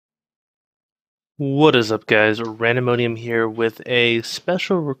What is up, guys? Randomonium here with a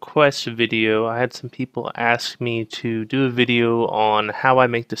special request video. I had some people ask me to do a video on how I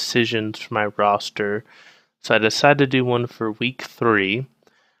make decisions for my roster, so I decided to do one for week 3.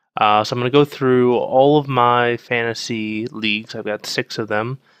 So I'm going to go through all of my fantasy leagues. I've got 6 of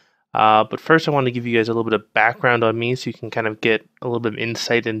them. But first, I want to give you guys a little bit of background on me so you can kind of get a little bit of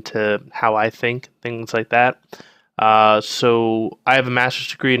insight into how I think, things like that. So I have a master's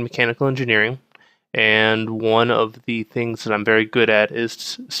degree in mechanical engineering. And one of the things that I'm very good at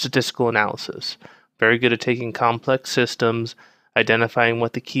is statistical analysis. Very good at taking complex systems, identifying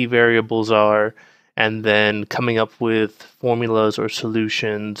what the key variables are, and then coming up with formulas or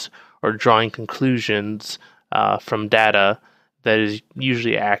solutions or drawing conclusions from data that is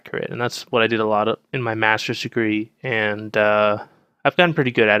usually accurate. And that's what I did a lot of in my master's degree, and I've gotten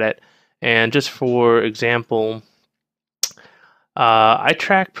pretty good at it. And just for example, I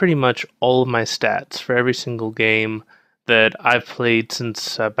track pretty much all of my stats for every single game that I've played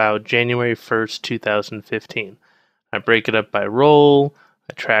since about January 1st, 2015. I break it up by role,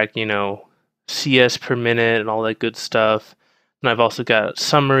 I track, CS per minute and all that good stuff. And I've also got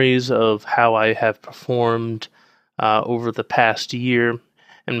summaries of how I have performed over the past year.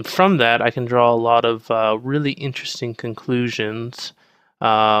 And from that, I can draw a lot of really interesting conclusions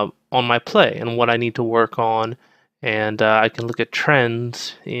on my play and what I need to work on, and I can look at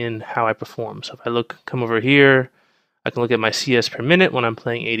trends in how I perform. So if I come over here, I can look at my CS per minute when I'm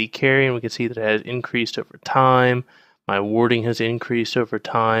playing AD carry, and we can see that it has increased over time. My warding has increased over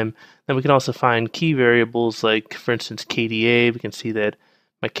time. Then we can also find key variables like, for instance, KDA. We can see that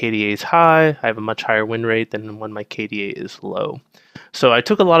my KDA is high. I have a much higher win rate than when my KDA is low. So I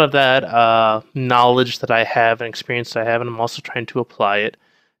took a lot of that knowledge that I have and experience that I have, and I'm also trying to apply it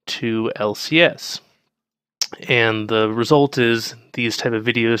to LCS. And the result is these type of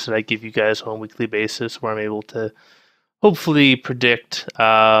videos that I give you guys on a weekly basis, where I'm able to hopefully predict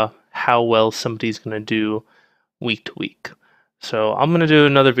how well somebody's going to do week to week. So I'm going to do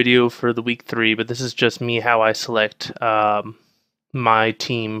another video for the week 3, but this is just me how I select my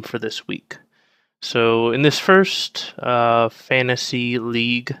team for this week. So in this first fantasy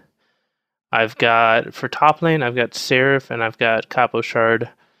league, I've got, for top lane, I've got Seraph and I've got Capo Shard.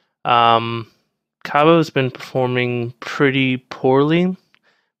 Cabo's been performing pretty poorly. If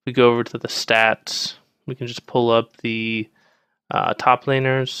we go over to the stats, we can just pull up the top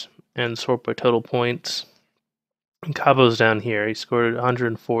laners and sort by total points. And Cabo's down here. He scored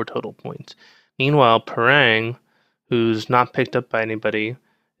 104 total points. Meanwhile, Parang, who's not picked up by anybody,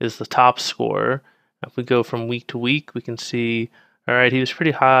 is the top scorer. If we go from week to week, we can see, all right, he was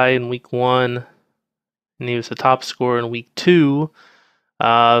pretty high in week 1, and he was the top scorer in week 2.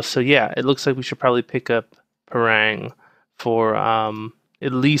 So yeah, it looks like we should probably pick up Parang for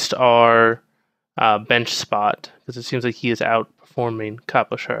at least our bench spot, because it seems like he is outperforming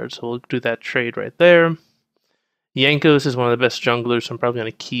Capo Shard. So we'll do that trade right there. Yankos is one of the best junglers, so I'm probably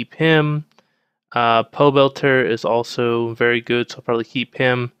going to keep him. Pobelter is also very good, so I'll probably keep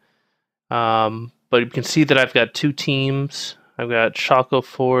him. But you can see that I've got 2 teams. I've got Shaco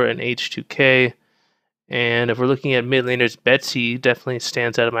 4 and H2K. And if we're looking at mid laners, Betsy definitely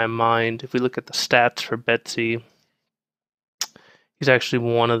stands out of my mind. If we look at the stats for Betsy, he's actually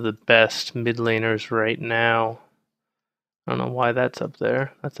one of the best mid laners right now. I don't know why that's up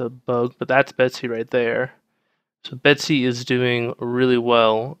there. That's a bug, but that's Betsy right there. So Betsy is doing really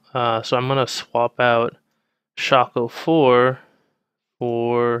well. So I'm going to swap out Shaco 4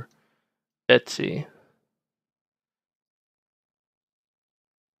 for Betsy.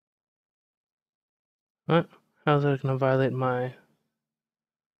 What? How's that going to violate my...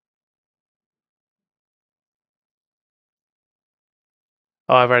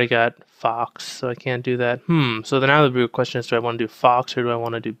 Oh, I've already got Fox, so I can't do that. So then now the real question is, do I want to do Fox or do I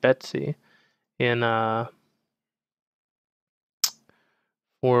want to do Betsy in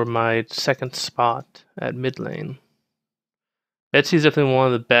for my second spot at mid lane? Betsy's definitely one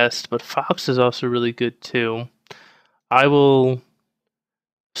of the best, but Fox is also really good too. I will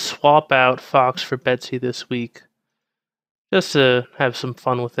swap out Fox for Betsy this week, just to have some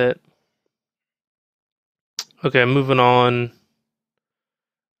fun with it. Okay, moving on.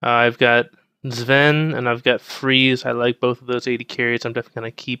 I've got Sven and I've got Freeze. I like both of those 80 carries. I'm definitely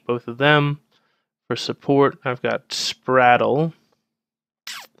going to keep both of them. For support, I've got Spraddle.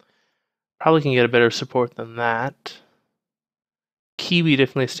 Probably can get a better support than that. Kiwi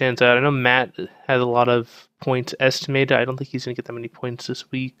definitely stands out. I know Matt has a lot of points estimated. I don't think he's going to get that many points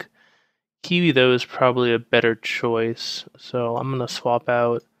this week. Kiwi, though, is probably a better choice. So I'm going to swap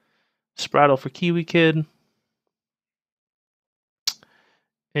out Spraddle for Kiwi Kid.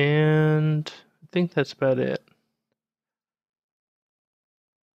 And think that's about it.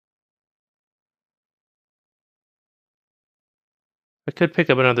 I could pick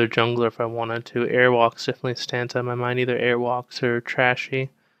up another jungler if I wanted to. Airwalks definitely stands out in my mind, either Airwalks or Trashy.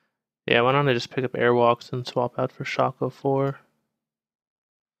 Yeah, why don't I just pick up Airwalks and swap out for Shaco 4?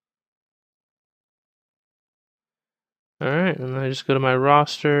 Alright, and then I just go to my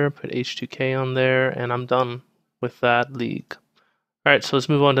roster, put H2K on there, and I'm done with that league. Alright, so let's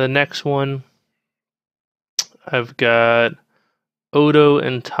move on to the next one. I've got Odo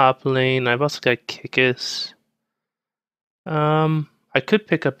in top lane. I've also got Kikis. I could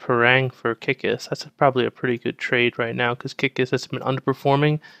pick up Parang for Kikis. That's probably a pretty good trade right now because Kikis has been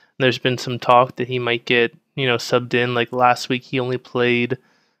underperforming. There's been some talk that he might get, subbed in. Like last week, he only played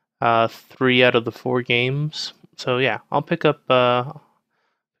 3 out of the 4 games. So yeah, I'll pick up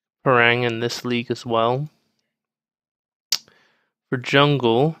Parang in this league as well. For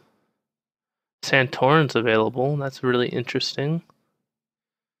jungle, Santorin's available. That's really interesting.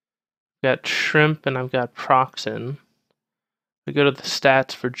 I've got Shrimp and I've got Proxen. We go to the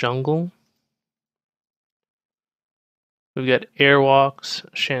stats for jungle. We've got Airwalks,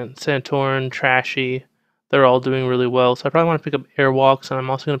 Santorin, Trashy. They're all doing really well. So I probably want to pick up Airwalks, and I'm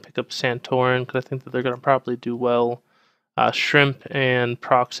also going to pick up Santorin because I think that they're going to probably do well. Shrimp and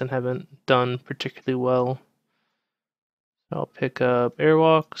Proxen haven't done particularly well. I'll pick up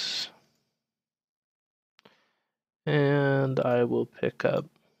Airwalks. And I will pick up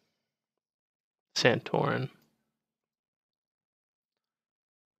Santorin.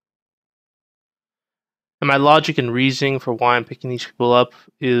 And my logic and reasoning for why I'm picking these people up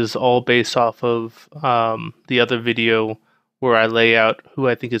is all based off of the other video where I lay out who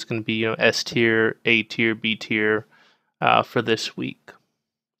I think is going to be, S tier, A tier, B tier for this week.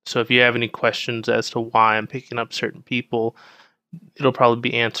 So if you have any questions as to why I'm picking up certain people, it'll probably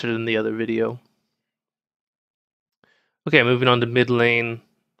be answered in the other video. Okay, moving on to mid lane.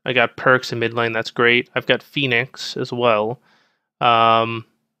 I got Perks in mid lane. That's great. I've got Phoenix as well. I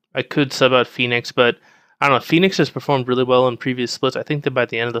could sub out Phoenix, but I don't know. Phoenix has performed really well in previous splits. I think that by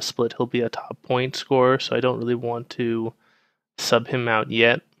the end of the split, he'll be a top point scorer, so I don't really want to sub him out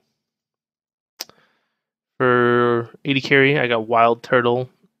yet. For AD carry, I got Wild Turtle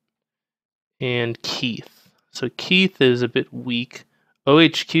and Keith. So Keith is a bit weak.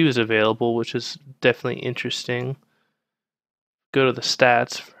 OHQ is available, which is definitely interesting. Go to the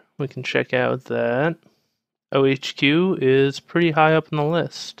stats. We can check out that OHQ is pretty high up on the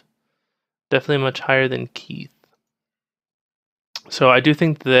list. Definitely much higher than Keith. So I do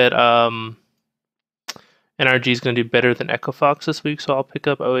think that NRG is going to do better than Echo Fox this week, so I'll pick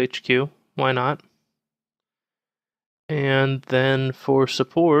up OHQ. Why not? And then for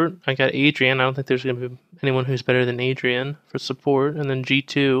support, I got Adrian. I don't think there's going to be anyone who's better than Adrian for support. And then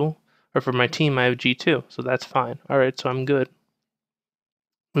G2, or for my team, I have G2, so that's fine. All right, so I'm good.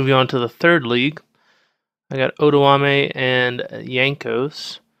 Moving on to the third league, I got Odoame and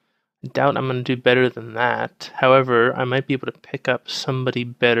Yankos. I doubt I'm going to do better than that. However, I might be able to pick up somebody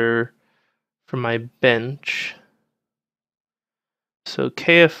better for my bench. So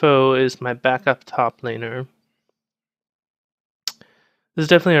KFO is my backup top laner. This is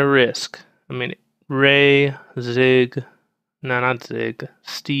definitely a risk. I mean, Ray, Zig, no, not Zig,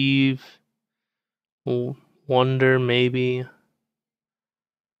 Steve, Wonder, maybe.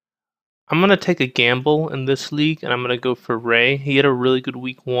 I'm going to take a gamble in this league, and I'm going to go for Ray. He had a really good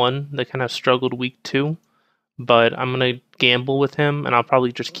week 1. They kind of struggled week 2. But I'm going to gamble with him, and I'll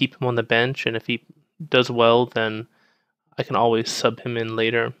probably just keep him on the bench. And if he does well, then I can always sub him in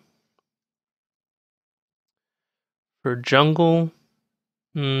later. For jungle,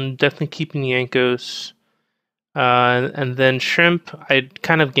 definitely keeping Yankos. And then Shrimp, I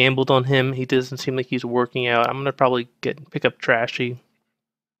kind of gambled on him. He doesn't seem like he's working out. I'm going to probably pick up Trashy,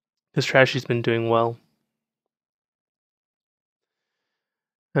 because Trashy's been doing well.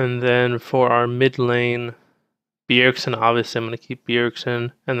 And then for our mid lane, Bjergsen, obviously I'm going to keep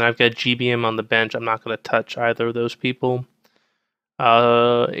Bjergsen. And then I've got GBM on the bench. I'm not going to touch either of those people.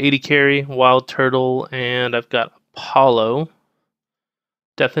 80 carry, Wild Turtle, and I've got Apollo.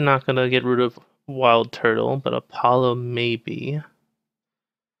 Definitely not going to get rid of Wild Turtle, but Apollo maybe.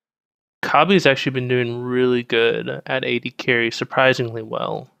 Kabi's actually been doing really good at 80 carry, surprisingly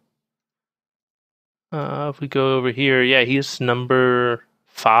well. If we go over here, yeah, he's number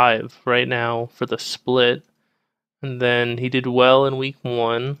 5 right now for the split. And then he did well in week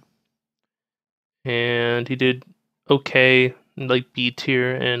 1. And he did okay, like B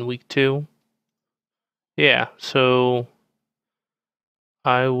tier in week 2. Yeah, so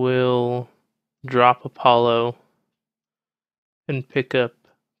I will drop Apollo and pick up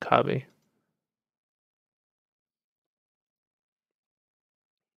Kabi.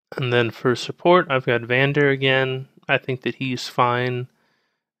 And then for support, I've got Vander again. I think that he's fine.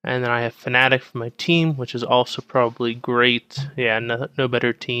 And then I have Fnatic for my team, which is also probably great. Yeah, no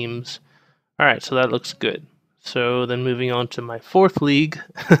better teams. All right, so that looks good. So then moving on to my fourth league,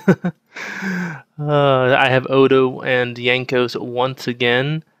 I have Odo and Yankos once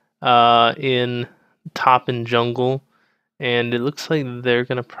again in top and jungle, and it looks like they're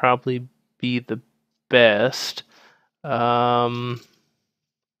gonna probably be the best. For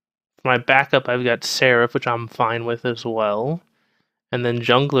my backup, I've got Seraph, which I'm fine with as well. And then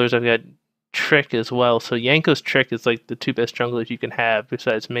junglers, I've got Trick as well. So Yanko's Trick is like the two best junglers you can have,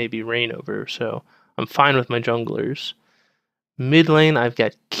 besides maybe Rainover. So I'm fine with my junglers. Mid lane, I've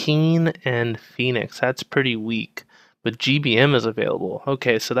got Keen and Phoenix. That's pretty weak. But GBM is available.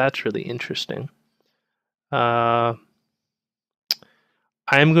 Okay, so that's really interesting. I'm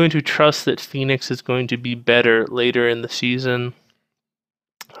going to trust that Phoenix is going to be better later in the season.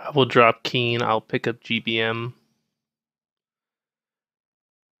 I will drop Keen. I'll pick up GBM.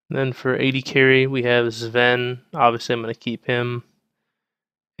 Then for AD carry, we have Sven. Obviously, I'm going to keep him.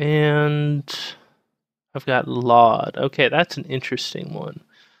 And I've got Laud. Okay, that's an interesting one.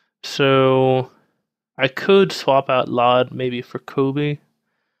 So I could swap out Laud maybe for Kobe.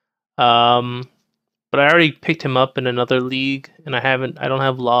 But I already picked him up in another league, and I don't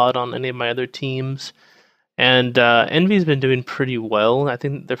have Laud on any of my other teams. And Envy's been doing pretty well. I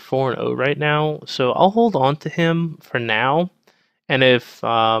think they're 4-0 right now. So I'll hold on to him for now. And if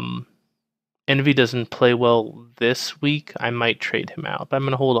Envy doesn't play well this week, I might trade him out. But I'm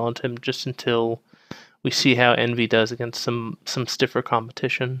going to hold on to him just until we see how Envy does against some stiffer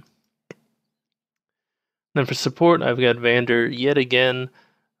competition. Then for support, I've got Vander yet again.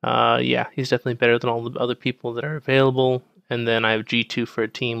 Yeah, he's definitely better than all the other people that are available. And then I have G2 for a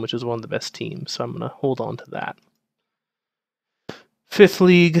team, which is one of the best teams, so I'm going to hold on to that. Fifth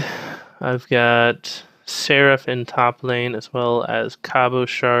league, I've got Seraph in top lane, as well as Cabo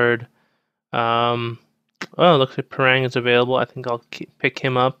Shard. Oh, looks like Parang is available. I think I'll pick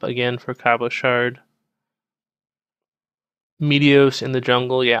him up again for Cabo Shard. Meteos in the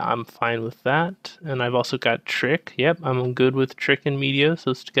jungle, yeah, I'm fine with that. And I've also got Trick. Yep, I'm good with Trick and Meteos.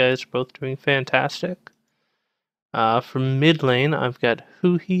 Those two guys are both doing fantastic. For mid lane, I've got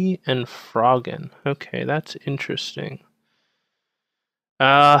Huhi and Froggen. Okay, that's interesting.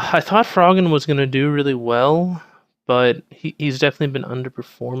 I thought Froggen was going to do really well, but he's definitely been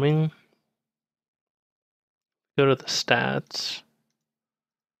underperforming. Go to the stats.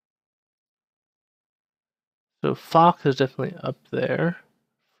 So Fox is definitely up there.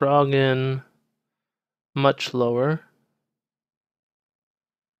 Froggen, much lower.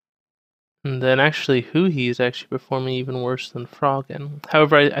 And then actually Huhi is actually performing even worse than Froggen.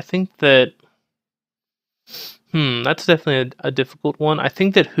 However, I think that that's definitely a difficult one. I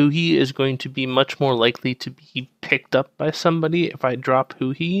think that Huhi is going to be much more likely to be picked up by somebody if I drop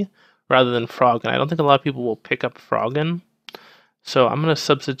Huhi rather than Froggen. I don't think a lot of people will pick up Froggen. So I'm going to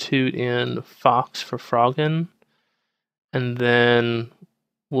substitute in Fox for Froggen, and then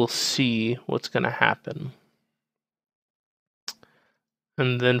we'll see what's going to happen.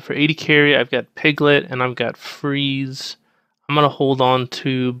 And then for AD carry, I've got Piglet and I've got Freeze. I'm going to hold on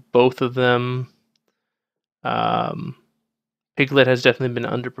to both of them. Piglet has definitely been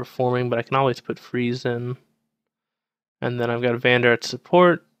underperforming, but I can always put Freeze in. And then I've got Vander at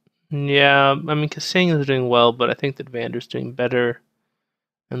support. Yeah, I mean, Kasing is doing well, but I think that Vander's doing better.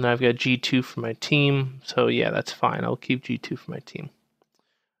 And then I've got G2 for my team. So yeah, that's fine. I'll keep G2 for my team.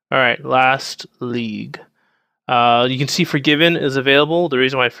 All right, last league. You can see Forgiven is available. The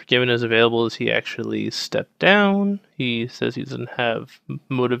reason why Forgiven is available is he actually stepped down. He says he doesn't have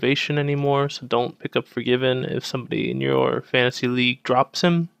motivation anymore, so don't pick up Forgiven if somebody in your fantasy league drops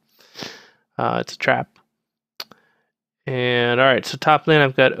him. It's a trap. And alright, so top lane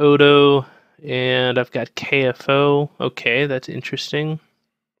I've got Odo and I've got KFO. Okay, that's interesting.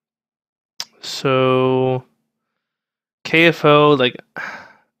 So KFO, like,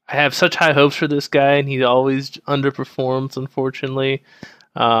 I have such high hopes for this guy, and he always underperforms, unfortunately.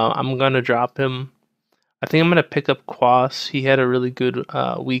 I'm going to drop him. I think I'm going to pick up Quas. He had a really good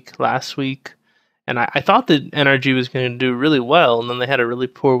week last week, and I thought that NRG was going to do really well, and then they had a really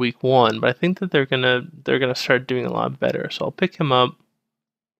poor week 1, but I think that they're gonna start doing a lot better. So I'll pick him up,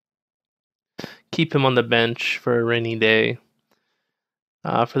 keep him on the bench for a rainy day.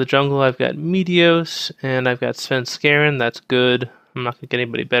 For the jungle, I've got Meteos, and I've got Svenskeren. That's good. I'm not going to get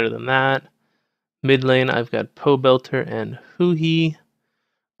anybody better than that. Mid lane, I've got Pobelter and Huhi,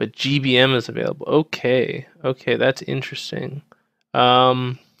 but GBM is available. Okay, that's interesting.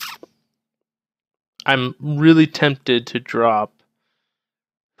 I'm really tempted to drop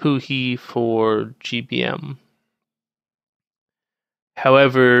Huhi for GBM.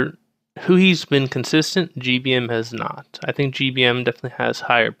 However, Huhi's been consistent, GBM has not. I think GBM definitely has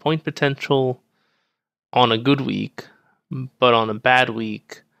higher point potential on a good week, but on a bad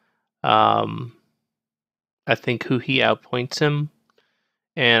week, I think Huhi outpoints him.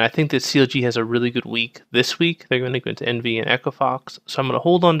 And I think that CLG has a really good week this week. They're going to go into Envy and Echo Fox. So I'm going to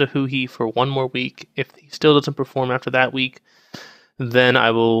hold on to Huhi for one more week. If he still doesn't perform after that week, then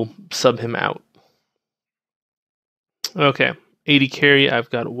I will sub him out. Okay, 80 carry. I've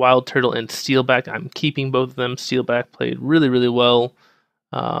got Wild Turtle and Steelback. I'm keeping both of them. Steelback played really, really well.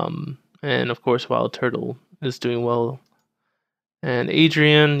 And of course, Wild Turtle is doing well. And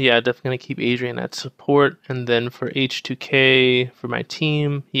Adrian, yeah, definitely going to keep Adrian at support. And then for H2K, for my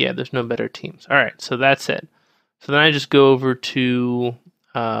team, yeah, there's no better teams. All right, so that's it. So then I just go over to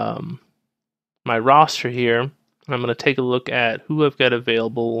my roster here, and I'm going to take a look at who I've got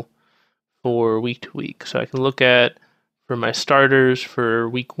available for week to week. So I can look at, for my starters for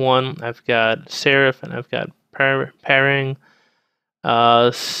week 1, I've got Seraph and I've got Parang.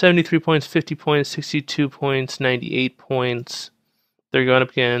 73 points, 50 points, 62 points, 98 points. They're going up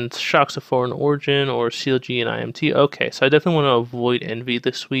against Shocks of Foreign Origin or CLG and IMT. Okay, so I definitely want to avoid Envy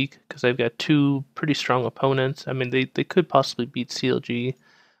this week because I've got 2 pretty strong opponents. I mean, they could possibly beat CLG,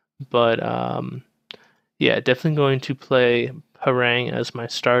 but yeah, definitely going to play Parang as my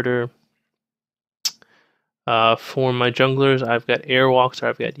starter. For my junglers, I've got Airwalks or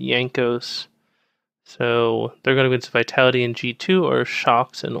I've got Yankos. So they're going to go against Vitality in G2 or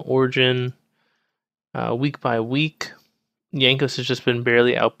Shocks and Origin. Week by week, Yankos has just been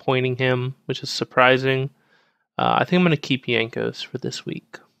barely outpointing him, which is surprising. I think I'm going to keep Yankos for this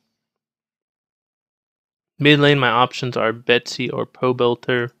week. Mid lane, my options are Betsy or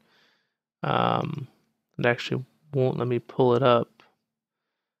Pobelter. It actually won't let me pull it up.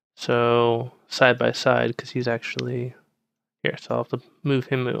 So side by side, because he's actually here. So I'll have to move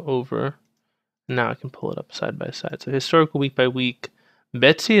him over. Now I can pull it up side by side. So historical week by week,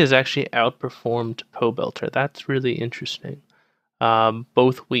 Betsy has actually outperformed Pobelter. That's really interesting.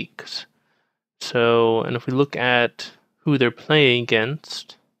 Both weeks. So, and if we look at who they're playing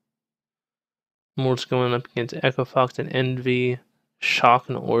against, Mort's going up against Echo Fox and Envy, Shock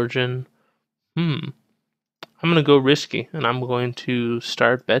and Origin. I'm going to go risky, and I'm going to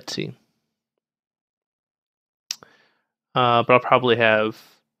start Betsy. But I'll probably have...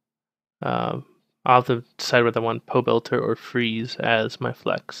 I'll have to decide whether I want Pobelter or Freeze as my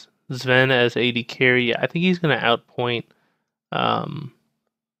flex. Sven as AD carry, yeah, I think he's going to outpoint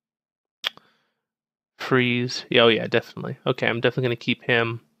Freeze. Yeah, oh yeah, definitely. Okay, I'm definitely going to keep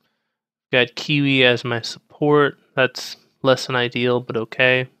him. Got Kiwi as my support. That's less than ideal, but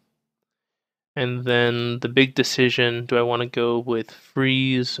okay. And then the big decision, do I want to go with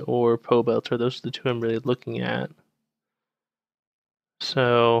Freeze or Pobelter? Those are the 2 I'm really looking at.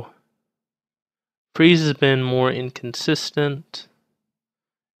 So Freeze has been more inconsistent.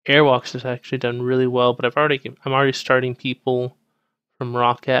 Airwalks has actually done really well, but I'm already starting people from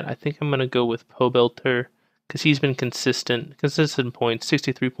Rocket. I think I'm gonna go with Pobelter because he's been consistent points,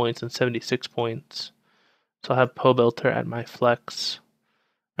 63 points and 76 points. So I'll have Pobelter at my flex.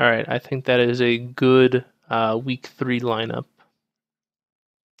 All right, I think that is a good week 3 lineup.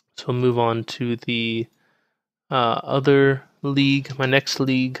 So we'll move on to the other league, my next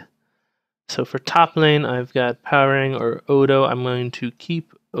league. So for top lane, I've got Powering or Odo. I'm going to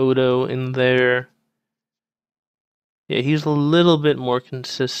keep Odo in there. Yeah, he's a little bit more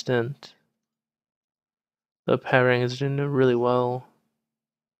consistent. The Powering is doing really well.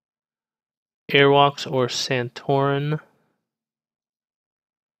 Airwalks or Santorin.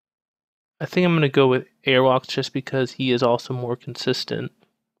 I think I'm going to go with Airwalks just because he is also more consistent.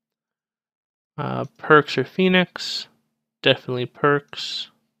 Perks or Phoenix. Definitely Perks.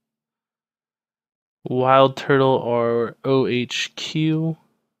 Wild Turtle or OHQ.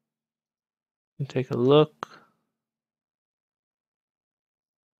 Take a look.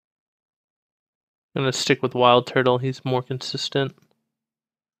 I'm going to stick with Wild Turtle. He's more consistent.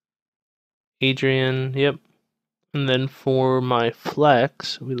 Adrian, yep. And then for my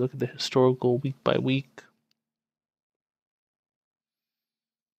flex, we look at the historical week by week.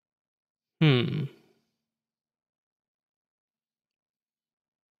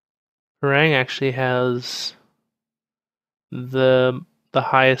 Parang actually has the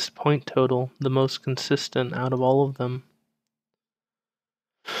highest point total, the most consistent out of all of them.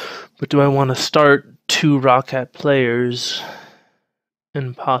 But do I want to start 2 Rocket players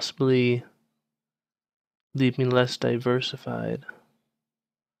and possibly leave me less diversified?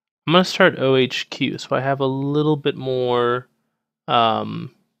 I'm going to start OHQ, so I have a little bit more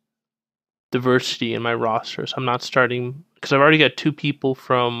diversity in my roster. So I'm not starting because I've already got 2 people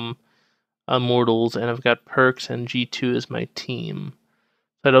from Immortals, and I've got Perks and G2 as my team.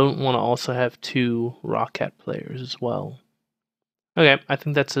 So I don't want to also have 2 Rocket players as well. Okay, I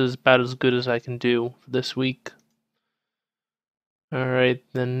think that's about as good as I can do for this week. Alright,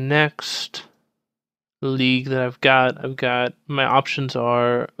 the next league that I've got my options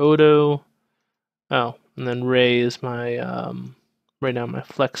are Odo. Oh, and then Ray is my right now my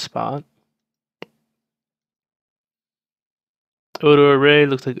flex spot. Odo or Ray,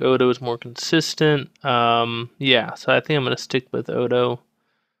 looks like Odo is more consistent. Yeah, so I think I'm gonna stick with Odo.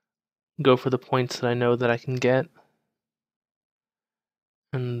 Go for the points that I know that I can get.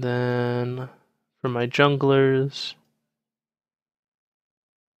 And then for my junglers,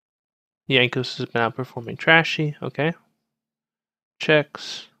 Yankos has been outperforming Trashy. Okay.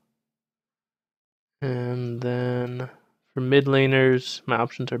 Checks. And then for mid laners, my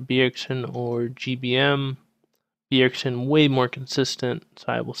options are Bjergsen or GBM. Bjergsen way more consistent, so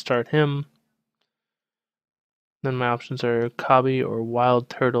I will start him. Then my options are Kabi or Wild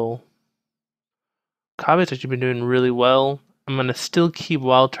Turtle. Kabi's actually been doing really well. I'm going to still keep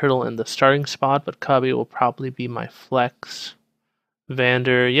Wild Turtle in the starting spot, but Kabi will probably be my flex.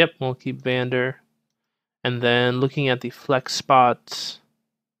 Vander, yep, we'll keep Vander. And then looking at the flex spots,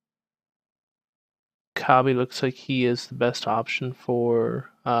 Kabi looks like he is the best option for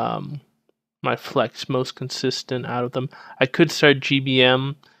my flex, most consistent out of them. I could start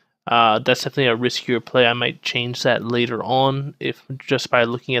GBM. That's definitely a riskier play. I might change that later on if just by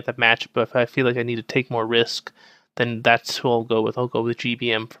looking at the match. But if I feel like I need to take more risk, then that's who I'll go with. I'll go with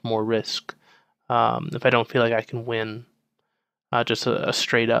GBM for more risk. If I don't feel like I can win, just a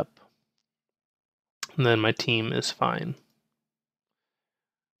straight up, and then my team is fine.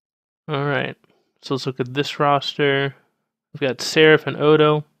 All right, so let's look at this roster. We've got Seraph and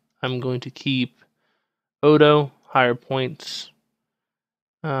Odo. I'm going to keep Odo, higher points.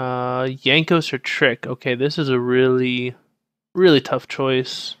 Yankos or Trick. Okay, this is a really, really tough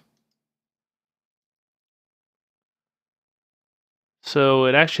choice. So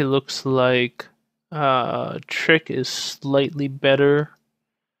it actually looks like Trick is slightly better.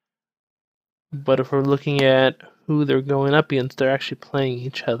 But if we're looking at who they're going up against, they're actually playing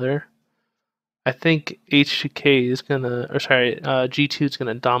each other. I think H2K is gonna, or sorry, G2 is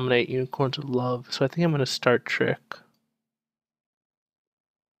gonna dominate Unicorns of Love. So I think I'm gonna start Trick.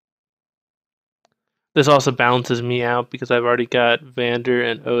 This also balances me out because I've already got Vander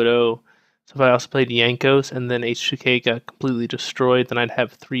and Odo. So if I also played Yankos and then H2K got completely destroyed, then I'd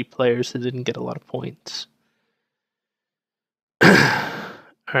have 3 players that didn't get a lot of points.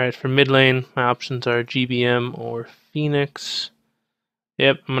 Alright, for mid lane, my options are GBM or Phoenix.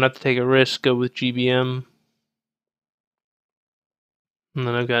 Yep, I'm gonna have to take a risk, go with GBM. And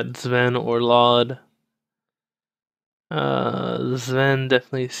then I've got Sven or Laud. Sven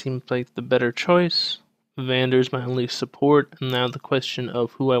definitely seems like the better choice. Vander's my only support, and now the question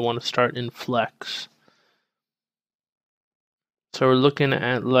of who I want to start in flex. So we're looking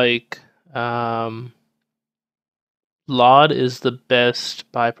at like Laud is the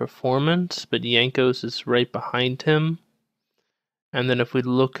best by performance, but Yankos is right behind him. And then if we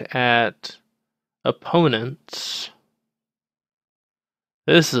look at opponents,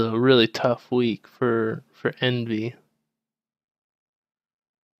 this is a really tough week for Envy.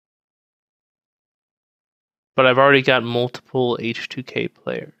 But I've already got multiple H2K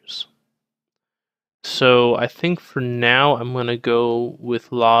players. So I think for now I'm gonna go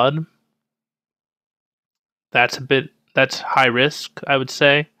with Laud. That's high risk, I would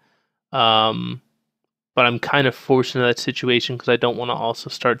say. But I'm kind of forced into that situation because I don't want to also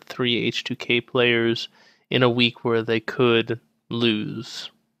start 3 H2K players in a week where they could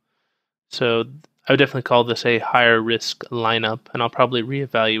lose. So I would definitely call this a higher risk lineup, and I'll probably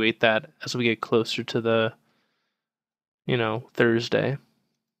reevaluate that as we get closer to the, Thursday.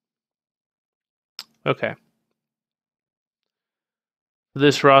 Okay. For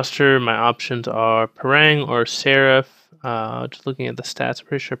this roster, my options are Parang or Seraph. Just looking at the stats, I'm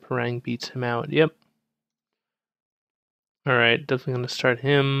pretty sure Parang beats him out. Yep. Alright, definitely going to start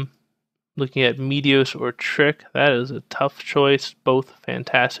him. Looking at Meteos or Trick, that is a tough choice. Both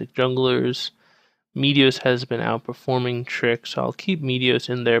fantastic junglers. Meteos has been outperforming Trick, so I'll keep Meteos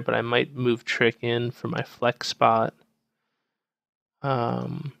in there, but I might move Trick in for my flex spot.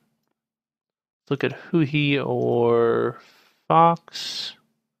 Look at Huhi or Fox.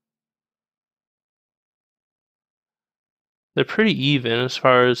 They're pretty even as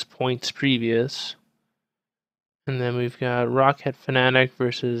far as points previous. And then we've got Rocket Fnatic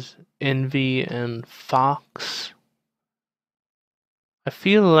versus Envy and Fox. I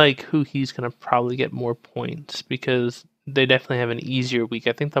feel like Huhi's going to probably get more points because they definitely have an easier week.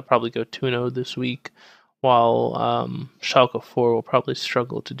 I think they'll probably go 2-0 this week, while Schalke 4 will probably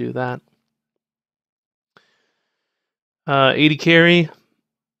struggle to do that. 80 carry,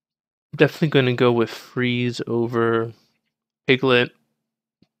 definitely going to go with Freeze over Piglet.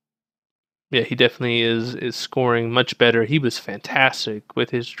 Yeah, he definitely is scoring much better. He was fantastic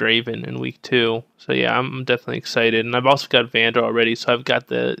with his Draven in week 2. So yeah, I'm definitely excited. And I've also got Vander already, so I've got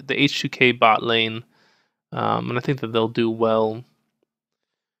the H2K bot lane. And I think that they'll do well.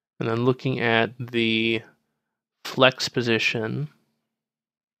 And then looking at the flex position.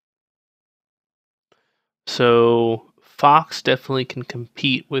 So Fox definitely can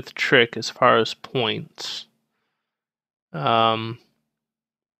compete with Trick as far as points.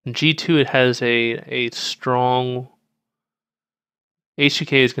 G2, it has a strong...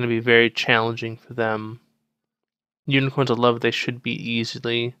 H2K is going to be very challenging for them. Unicorns of Love, they should be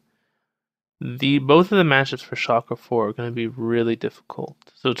easily. Both of the matchups for Schalke 4 are going to be really difficult.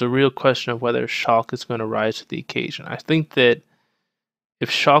 So it's a real question of whether Schalke is going to rise to the occasion. I think that if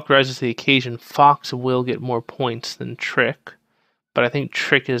Schalke rises to the occasion, Fox will get more points than Trick. But I think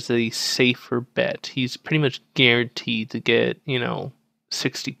Trick is the safer bet. He's pretty much guaranteed to get,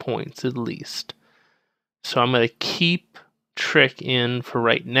 60 points at least. So I'm going to keep Trick in for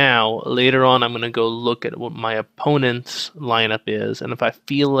right now. Later on, I'm going to go look at what my opponent's lineup is. And if I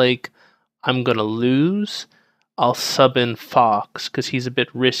feel like I'm going to lose, I'll sub in Fox because he's a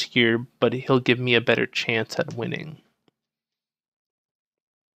bit riskier, but he'll give me a better chance at winning.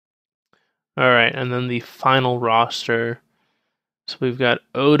 All right, and then the final roster. So we've got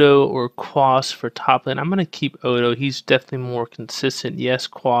Odo or Quas for top lane. I'm going to keep Odo. He's definitely more consistent. Yes,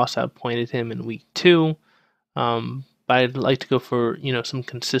 Quas outpointed him in week 2. But I'd like to go for, some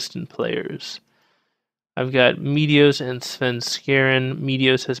consistent players. I've got Medios and Sven Skaren.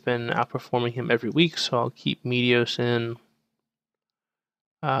 Medios has been outperforming him every week, so I'll keep Medios in.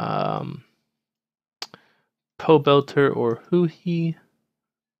 Pobelter or Huhi.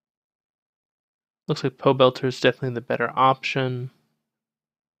 Looks like Pobelter is definitely the better option.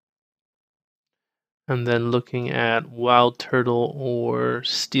 And then looking at Wild Turtle or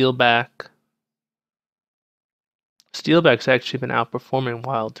Steelback. Steelback's actually been outperforming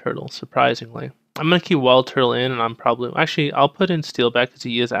Wild Turtle, surprisingly. I'm going to keep Wild Turtle in, and I'll put in Steelback because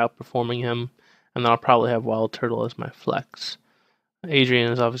he is outperforming him, and then I'll probably have Wild Turtle as my flex.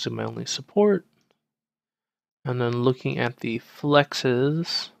 Adrian is obviously my only support. And then looking at the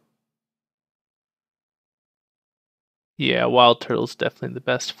flexes. Yeah, Wild Turtle's definitely the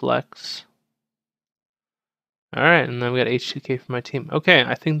best flex. Alright, and then we got H2K for my team. Okay,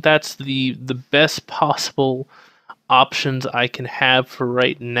 I think that's the best possible options I can have for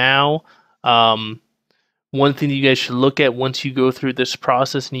right now. One thing that you guys should look at once you go through this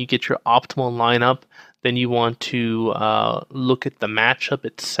process and you get your optimal lineup, then you want to look at the matchup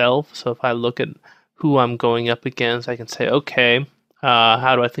itself. So if I look at who I'm going up against, I can say, okay,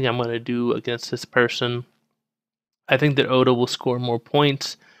 how do I think I'm going to do against this person? I think that Odo will score more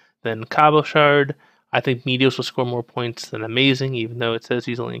points than Cabochard. I think Medios will score more points than Amazing, even though it says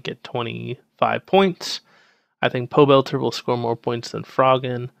he's only going to get 25 points. I think Pobelter will score more points than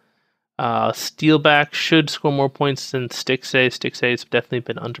Froggen. Steelback should score more points than Stixay. Stixay has definitely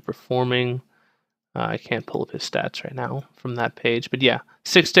been underperforming. I can't pull up his stats right now from that page. But yeah,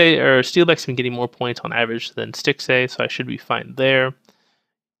 Steelback's been getting more points on average than Stixay, so I should be fine there.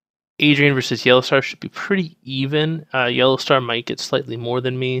 Adrian versus Yellowstar should be pretty even. Yellowstar might get slightly more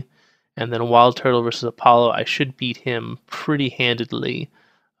than me. And then Wild Turtle versus Apollo, I should beat him pretty handedly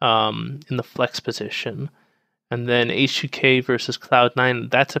in the flex position. And then H2K versus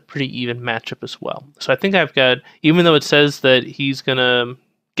Cloud9, that's a pretty even matchup as well. So I think I've got, even though it says that he's going to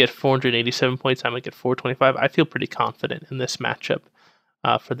get 487 points, I might get 425, I feel pretty confident in this matchup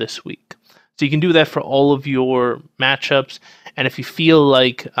for this week. So you can do that for all of your matchups. And if you feel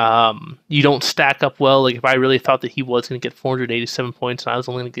like you don't stack up well, like if I really thought that he was going to get 487 points and I was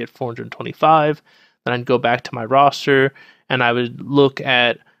only going to get 425, then I'd go back to my roster and I would look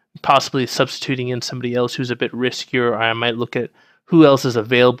at possibly substituting in somebody else who's a bit riskier, or I might look at who else is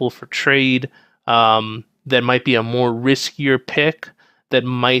available for trade that might be a more riskier pick that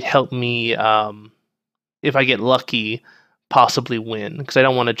might help me, if I get lucky, possibly win. Because I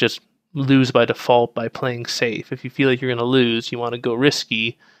don't want to just lose by default by playing safe. If you feel like you're going to lose, you want to go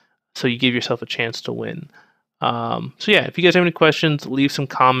risky so you give yourself a chance to win. So yeah, if you guys have any questions, leave some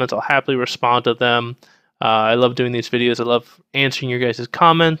comments. I'll happily respond to them. I love doing these videos. I love answering your guys'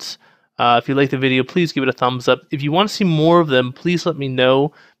 comments. If you like the video, please give it a thumbs up. If you want to see more of them, please let me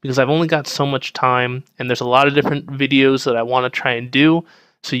know, because I've only got so much time and there's a lot of different videos that I want to try and do.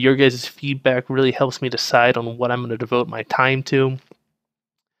 So your guys' feedback really helps me decide on what I'm going to devote my time to.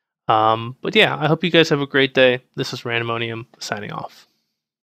 But yeah, I hope you guys have a great day. This is Randomonium signing off.